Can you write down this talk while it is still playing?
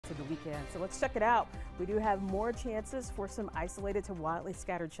into the weekend. So let's check it out. We do have more chances for some isolated to widely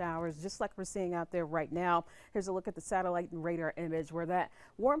scattered showers, just like we're seeing out there right now. Here's a look at the satellite and radar image where that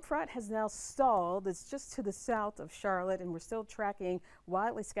warm front has now stalled. It's just to the south of Charlotte, and we're still tracking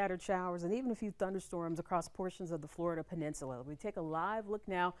widely scattered showers and even a few thunderstorms across portions of the Florida Peninsula. We take a live look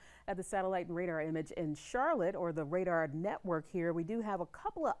now at the satellite and radar image in Charlotte, or the radar network here. We do have a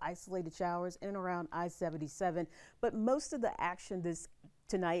couple of isolated showers in and around I-77, but most of the action this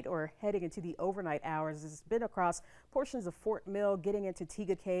tonight or heading into the overnight hours has been across portions of Fort Mill, getting into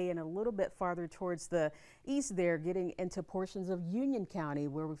Tega Cay, and a little bit farther towards the east there, getting into portions of Union County,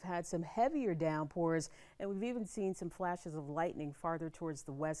 where we've had some heavier downpours, and we've even seen some flashes of lightning farther towards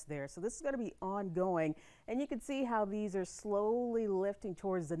the west there. So this is going to be ongoing, and you can see how these are slowly lifting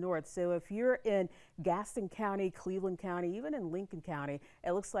towards the north. So if you're in Gaston County, Cleveland County, even in Lincoln County,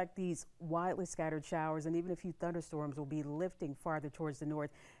 it looks like these widely scattered showers and even a few thunderstorms will be lifting farther towards the north.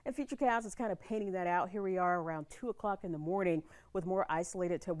 And Futurecast is kind of painting that out. Here we are around 2 o'clock in the morning with more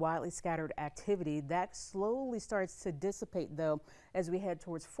isolated to widely scattered activity. That slowly starts to dissipate, though, as we head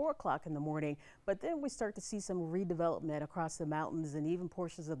towards 4 o'clock in the morning. But then we start to see some redevelopment across the mountains and even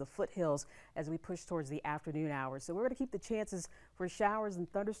portions of the foothills as we push towards the afternoon hours. So we're going to keep the chances for showers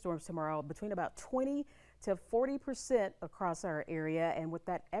and thunderstorms tomorrow between about 20 to 40% across our area. And with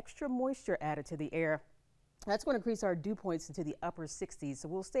that extra moisture added to the air, that's going to increase our dew points into the upper 60s. So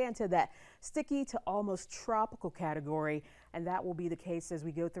we'll stay into that sticky to almost tropical category, and that will be the case as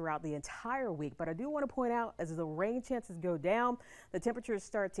we go throughout the entire week. But I do want to point out, as the rain chances go down, the temperatures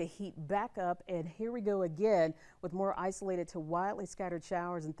start to heat back up, and here we go again with more isolated to widely scattered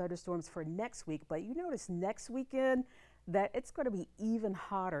showers and thunderstorms for next week. But you notice next weekend that it's going to be even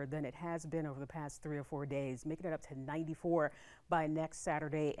hotter than it has been over the past 3 or 4 days, making it up to 94 by next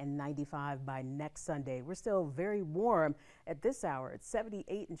Saturday and 95 by next Sunday. We're still very warm at this hour. It's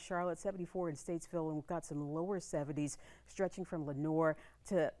 78 in Charlotte, 74 in Statesville, and we've got some lower 70s stretching from Lenoir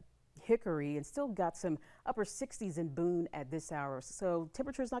to Hickory, and still got some upper 60s in Boone at this hour. So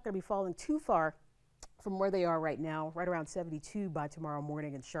temperature is not going to be falling too far from where they are right now, right around 72 by tomorrow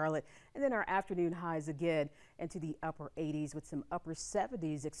morning in Charlotte. And then our afternoon highs again into the upper 80s with some upper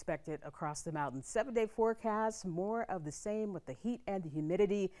 70s expected across the mountains. 7-day forecast, more of the same with the heat and the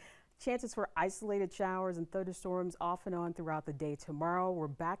humidity. Chances for isolated showers and thunderstorms off and on throughout the day tomorrow. We're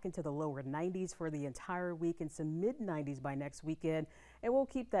back into the lower 90s for the entire week and some mid 90s by next weekend. And we'll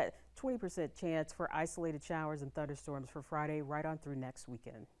keep that 20% chance for isolated showers and thunderstorms for Friday right on through next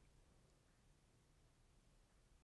weekend.